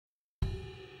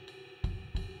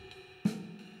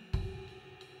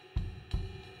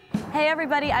Hey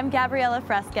everybody, I'm Gabriela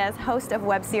Fresquez, host of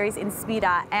web series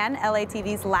Inspira and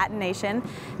LATV's Latin Nation.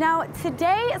 Now,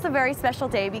 today is a very special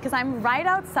day because I'm right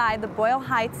outside the Boyle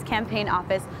Heights campaign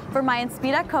office for my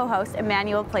Inspira co-host,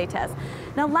 Emanuel Pleitez.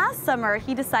 Now, last summer,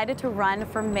 he decided to run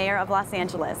for mayor of Los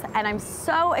Angeles, and I'm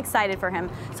so excited for him.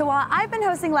 So while I've been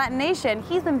hosting Latin Nation,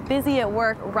 he's been busy at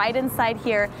work right inside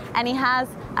here, and he has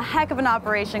a heck of an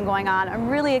operation going on. I'm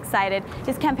really excited.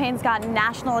 His campaign's gotten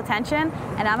national attention,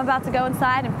 and I'm about to go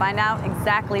inside and find out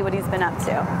exactly what he's been up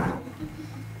to.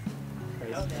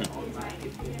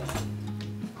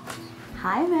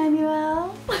 Hi,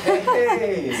 Manuel.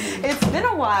 Hey! It's been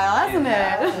a while, hasn't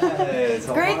it? It's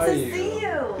great to see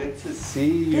you. Good to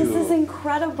see you. This is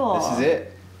incredible. This is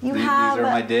it. These are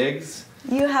my digs.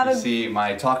 You see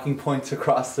my talking points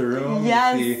across the room.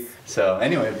 Yes. So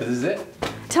anyway, this is it.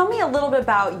 Tell me a little bit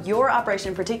about your operation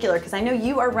in particular, because I know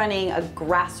you are running a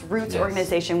grassroots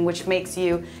organization, which makes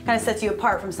you, kind of sets you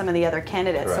apart from some of the other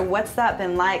candidates. Right. So what's that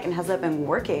been like, and has that been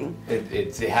working?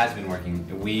 It has been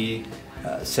working. We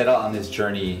set out on this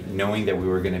journey knowing that we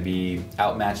were going to be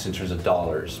outmatched in terms of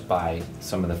dollars by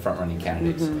some of the front-running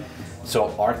candidates.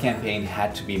 So our campaign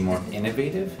had to be more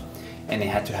innovative, and it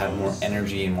had to have more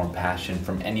energy and more passion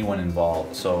from anyone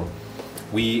involved. So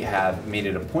we have made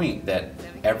it a point that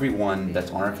everyone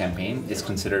that's on our campaign is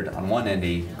considered, on one end,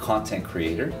 a content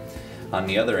creator. On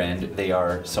the other end, they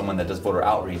are someone that does voter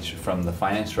outreach, from the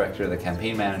finance director, the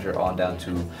campaign manager, on down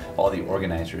to all the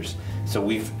organizers. So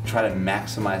we've tried to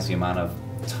maximize the amount of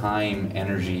time,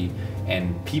 energy,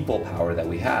 and people power that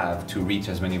we have to reach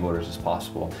as many voters as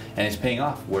possible. And it's paying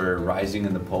off. We're rising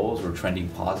in the polls, we're trending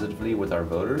positively with our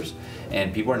voters,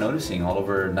 and people are noticing all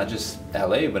over, not just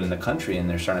LA, but in the country, and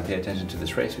they're starting to pay attention to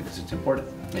this race because it's important.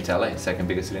 It's LA, second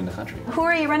biggest city in the country. Who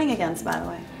are you running against, by the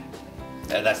way?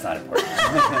 That's not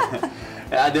important.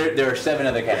 There are 7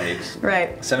 other candidates.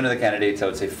 Right. 7 other candidates. I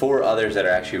would say 4 others that are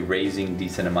actually raising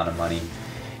decent amount of money.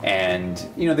 And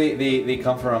you know, they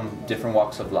come from different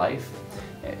walks of life.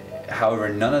 However,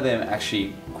 none of them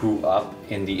actually grew up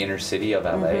in the inner city of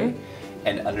LA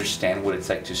and understand what it's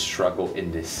like to struggle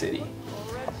in this city.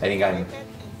 I think I'm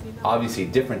obviously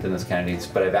different than those candidates,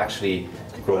 but I've actually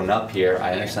grown up here.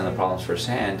 I understand the problems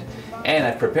firsthand, and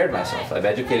I've prepared myself. I've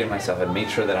educated myself. I've made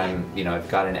sure that I've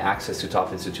gotten access to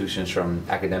top institutions, from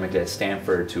academically at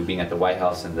Stanford to being at the White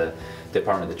House and the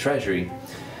Department of the Treasury,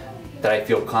 that I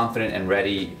feel confident and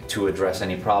ready to address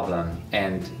any problem.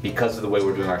 And because of the way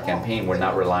we're doing our campaign, we're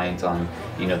not reliant on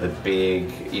the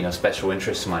big special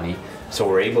interest money. So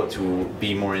we're able to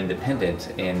be more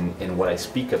independent in what I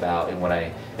speak about and what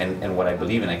I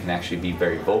believe in. I can actually be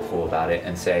very vocal about it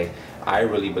and say, I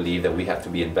really believe that we have to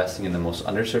be investing in the most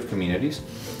underserved communities.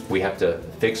 We have to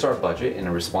fix our budget in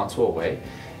a responsible way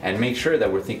and make sure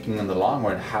that we're thinking in the long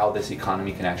run how this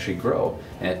economy can actually grow.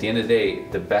 And at the end of the day,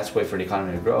 the best way for an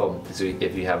economy to grow is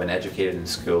if you have an educated and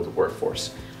skilled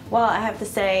workforce. Well, I have to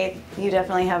say, you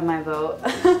definitely have my vote.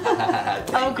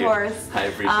 Of course. I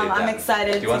appreciate that. I'm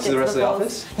excited. Do you want to see the rest of the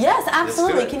office? Yes,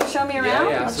 absolutely. Can you show me around?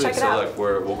 Yeah, Let's check it out. So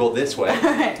look, we'll go this way. All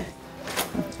right.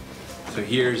 So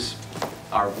here's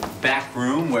our back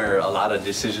room where a lot of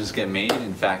decisions get made.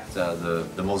 In fact,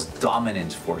 the most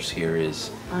dominant force here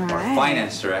is our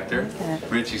finance director,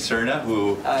 Richie Serna,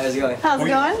 who... how's it going? How's it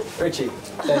going? Richie,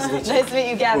 nice to meet you. Nice to meet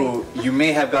you, Gabby. Who you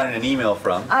may have gotten an email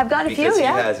from. I've got a few, because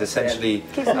yeah. he has essentially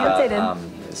Keeps me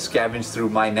updated. Scavenged through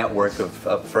my network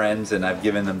of friends, and I've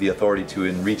given them the authority to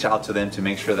reach out to them to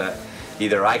make sure that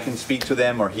either I can speak to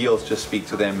them or he'll just speak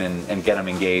to them and get them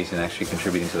engaged and actually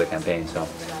contributing to the campaign. So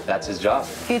that's his job.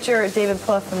 Future David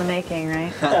Plouffe in the making,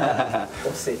 right?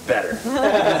 We'll see. Better.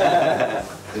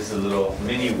 This is a little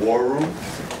mini war room.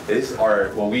 This is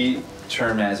what we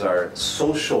term as our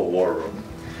social war room,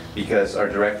 because our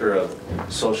director of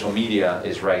social media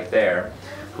is right there,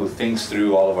 who thinks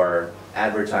through all of our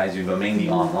advertising, but mainly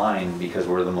online, because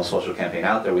we're the most social campaign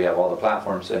out there. We have all the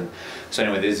platforms. And so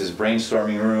anyway, this is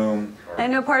brainstorming room. I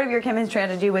know part of your campaign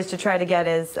strategy was to try to get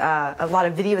a lot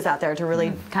of videos out there to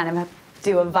really kind of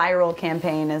do a viral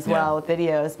campaign as well with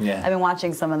videos. I've been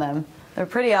watching some of them. They're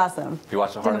pretty awesome. You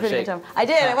watched the Harlem Shake? I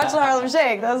did. I watched the Harlem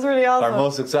Shake. That was pretty awesome. Our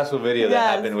most successful video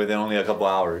that happened within only a couple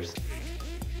hours.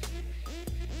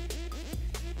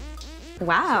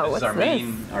 Wow, so this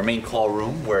is our main call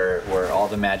room where all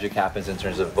the magic happens in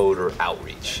terms of voter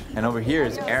outreach. And over here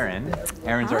is Erin.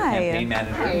 Erin's our campaign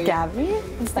manager. Hi, Gabby.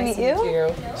 Nice to meet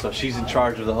you. So she's in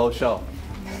charge of the whole show.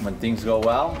 When things go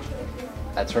well,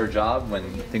 that's her job. When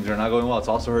things are not going well, it's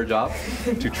also her job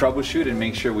to troubleshoot and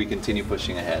make sure we continue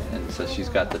pushing ahead. And so she's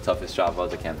got the toughest job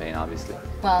of the campaign, obviously.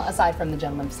 Well, aside from the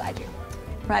gentleman beside you.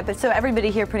 Right, but so everybody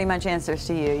here pretty much answers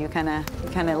to you. You kind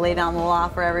of lay down the law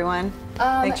for everyone.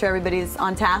 Make sure everybody's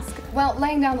on task? Well,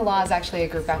 laying down the law is actually a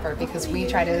group effort because we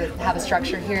try to have a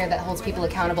structure here that holds people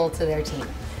accountable to their team,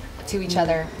 to each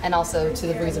other, and also to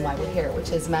the reason why we're here, which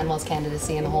is Emanuel's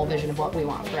candidacy and the whole vision of what we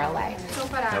want for LA.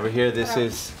 Over here, this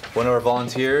is one of our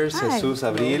volunteers, Hi. Jesus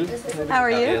Abril. How are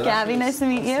you? Gabriela. Gabby, nice to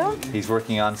meet you. He's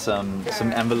working on some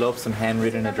envelopes, some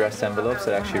handwritten addressed envelopes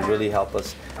that actually really help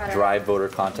us drive voter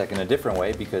contact in a different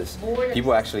way because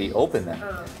people actually open them.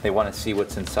 They want to see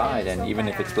what's inside, and even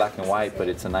if it's black and white, but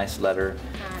it's a nice letter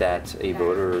that a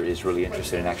voter is really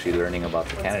interested in actually learning about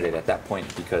the candidate at that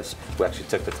point because we actually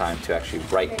took the time to actually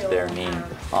write their name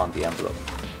on the envelope.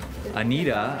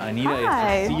 Anita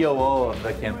Hi. is the COO of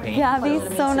the campaign. Gabby,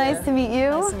 so nice to meet you.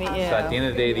 Nice to meet you. So at the end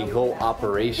of the day, the whole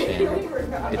operation,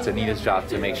 it's Anita's job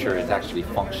to make sure it's actually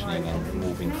functioning and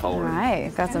moving forward.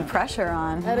 Right, got some pressure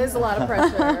on. That is a lot of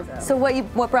pressure. So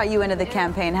what brought you into the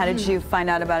campaign? How did you find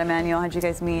out about Emanuel? How did you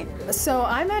guys meet? So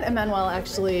I met Emanuel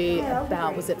actually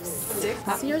about, was it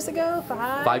 6 years ago?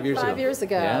 5 years ago. 5 years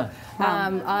ago. Yeah.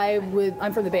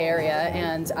 I'm from the Bay Area,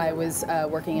 and I was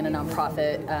working in a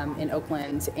nonprofit in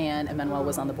Oakland, and Emanuel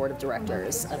was on the board of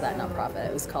directors of that nonprofit.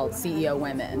 It was called CEO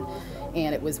Women,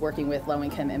 and it was working with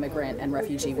low-income immigrant and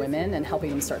refugee women and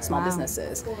helping them start small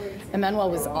businesses.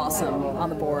 Emanuel was awesome on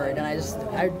the board, and I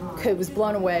was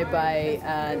blown away by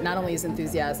not only his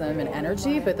enthusiasm and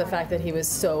energy, but the fact that he was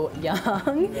so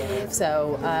young.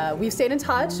 So we've stayed in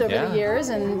touch over the years,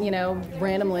 and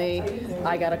randomly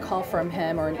I got a call from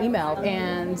him or an email,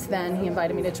 and then he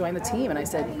invited me to join the team, and I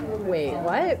said, wait,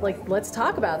 what? Like, let's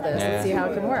talk about this and see how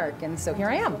it can work. And so here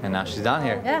I am. And now she's down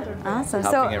here. Yeah. Awesome.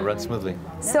 Helping it run smoothly.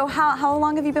 So how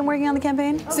long have you been working on the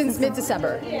campaign? Since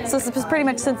mid-December. So this was pretty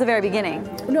much since the very beginning.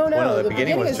 No, Well, the the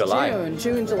beginning was is July.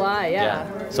 June, July,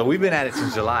 yeah. So we've been at it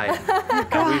since July.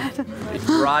 And we've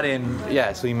brought in,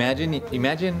 so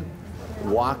imagine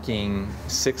walking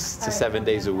 6 to 7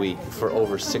 days a week for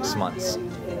over 6 months.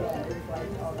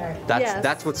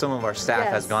 That's what some of our staff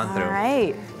has gone through. All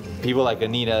right. People like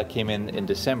Anita came in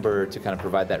December to kind of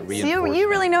provide that So reinforcement. you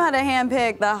really know how to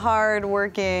handpick the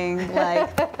hard-working,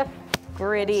 like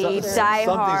gritty, die-hard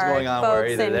Something's going on where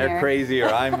folks either in they're here. crazy or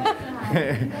I'm.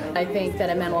 I think that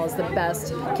Emanuel is the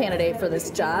best candidate for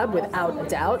this job, without a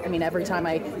doubt. I mean, every time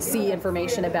I see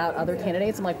information about other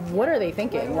candidates, I'm like, what are they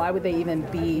thinking? Why would they even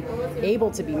be able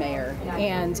to be mayor?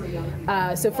 And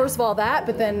so first of all that,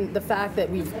 but then the fact that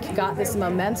we've got this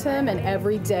momentum, and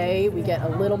every day we get a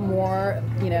little more,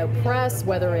 press,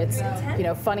 whether it's,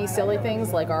 funny, silly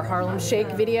things like our Harlem Shake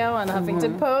video on the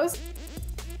Huffington Post.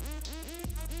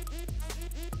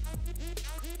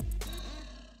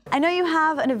 I know you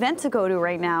have an event to go to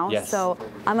right now, Yes. so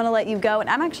I'm going to let you go, and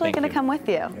I'm actually Thank going to you. come with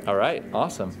you. All right,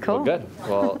 awesome. Cool. Well, good.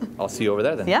 Well, I'll see you over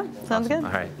there then. Yeah, sounds good.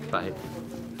 All right, bye.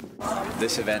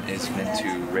 This event is meant to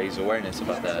raise awareness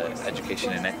about the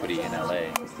education inequity in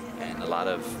LA. And a lot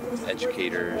of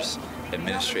educators,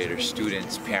 administrators,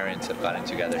 students, parents have gotten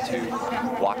together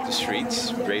to walk the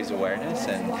streets, raise awareness,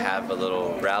 and have a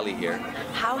little rally here.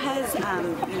 How has,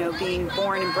 being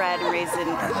born and bred and raised in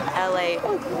LA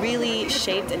really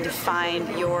shaped and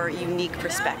defined your unique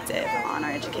perspective on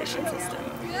our education system?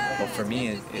 Well, for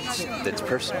me, it's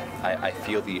personal. I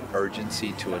feel the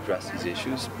urgency to address these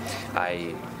issues.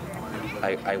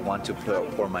 I want to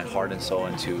pour my heart and soul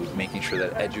into making sure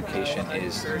that education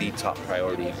is the top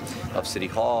priority of City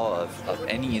Hall, of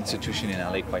any institution in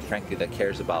LA, quite frankly, that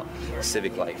cares about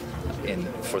civic life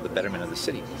for the betterment of the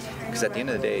city. Because at the end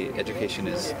of the day, education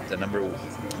is the number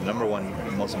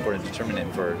one most important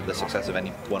determinant for the success of any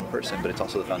one person, but it's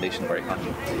also the foundation of our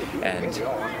economy.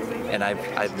 And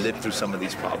I've lived through some of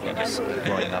these problems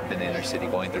growing up in the inner city,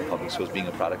 going through public schools, being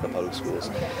a product of public schools,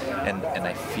 and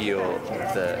I feel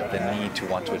the need to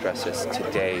want to address this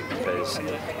today because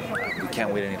we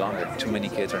can't wait any longer. Too many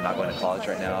kids are not going to college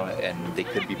right now, and they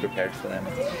could be prepared for them.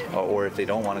 Or if they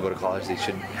don't want to go to college, they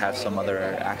should have some other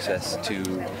access to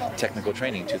technical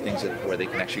training, to things where they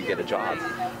can actually get a job.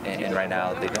 And right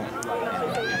now, they don't.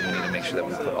 And we need to make sure that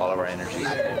we put all of our energies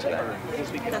into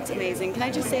that. That's amazing. Can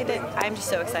I just say that I'm just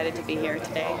so excited to be here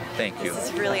today. Thank you.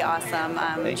 This is really awesome.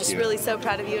 Thank just you. really so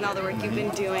proud of you and all the work you've been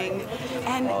doing.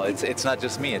 And Well, it's not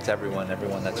just me, it's everyone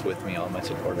that's with me, all my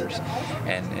supporters,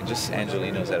 and just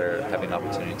Angelinos that are having the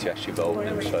opportunity to actually vote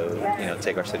and so,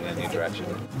 take our city in a new direction.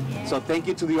 So thank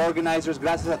you to the organizers.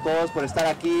 Gracias a todos por estar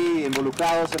aquí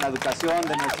involucrados en la educación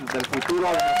del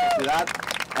futuro de nuestra ciudad.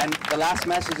 And the last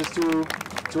message is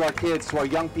to our kids, to our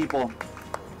young people.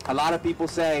 A lot of people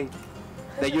say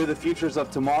that you're the futures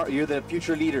of tomorrow, you're the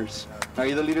future leaders, or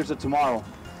you're the leaders of tomorrow.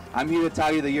 I'm here to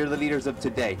tell you that you're the leaders of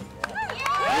today.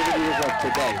 You're the leaders of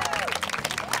today.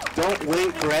 Don't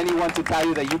wait for anyone to tell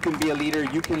you that you can be a leader.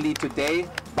 You can lead today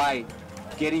by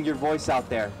getting your voice out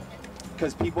there,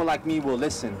 because people like me will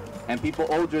listen, and people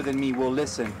older than me will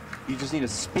listen. You just need to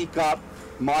speak up,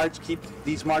 march, keep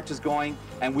these marches going,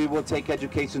 and we will take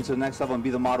education to the next level and be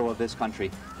the model of this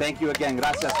country. Thank you again.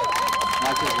 Gracias.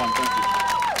 Marches one. Thank you.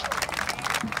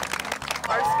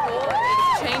 Our school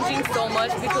is changing so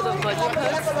much because of budget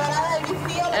cuts,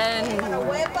 and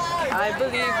I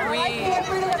believe we,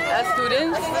 as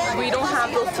students, we don't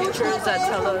have those teachers that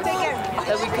tell us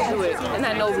that we can do it, and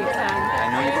I know we can. I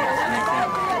know you can, and you can.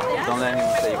 Don't let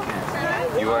anyone say you can't.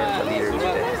 You are the leader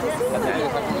today. Okay?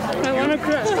 I want to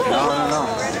cry.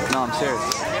 No, I'm serious.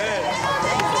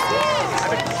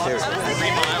 I'm serious.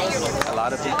 A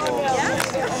lot of people,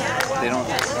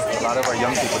 a lot of our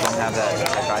young people don't have that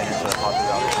guidance or that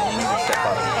positive outlook. You need to step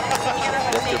up.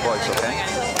 Lift your voice, okay?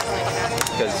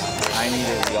 Because I need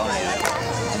it, we all need it.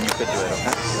 And you could do it,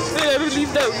 okay? I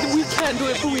believe that we can't do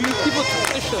it, but we need people to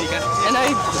push us. And I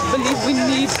believe we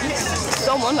need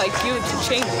someone like you to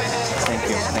change it. Thank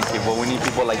you. Well, we need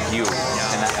people like you,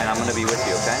 and I'm going to be with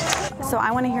you, okay? So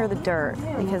I want to hear the dirt,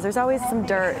 because there's always some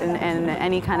dirt in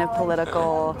any kind of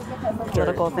political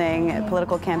thing,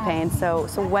 political campaign. So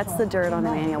what's the dirt on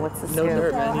Emanuel? What's the scoop? No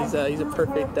dirt, man. He's a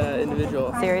perfect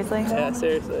individual. Seriously? Yeah,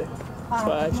 seriously. That's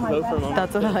why I should vote for him.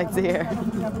 That's what I like to hear.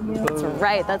 That's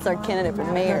right. That's our candidate for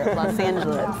mayor of Los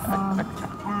Angeles.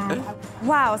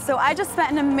 Wow, so I just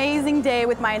spent an amazing day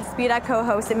with my Inspira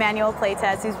co-host, Emanuel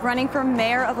Pleitez, who's running for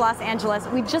mayor of Los Angeles.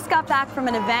 We just got back from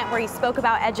an event where he spoke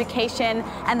about education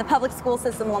and the public school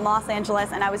system in Los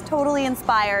Angeles, and I was totally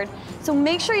inspired. So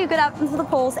make sure you get out into the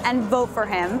polls and vote for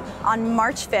him on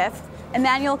March 5th.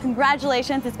 Emanuel,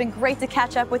 congratulations. It's been great to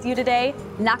catch up with you today.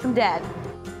 Knock 'em dead.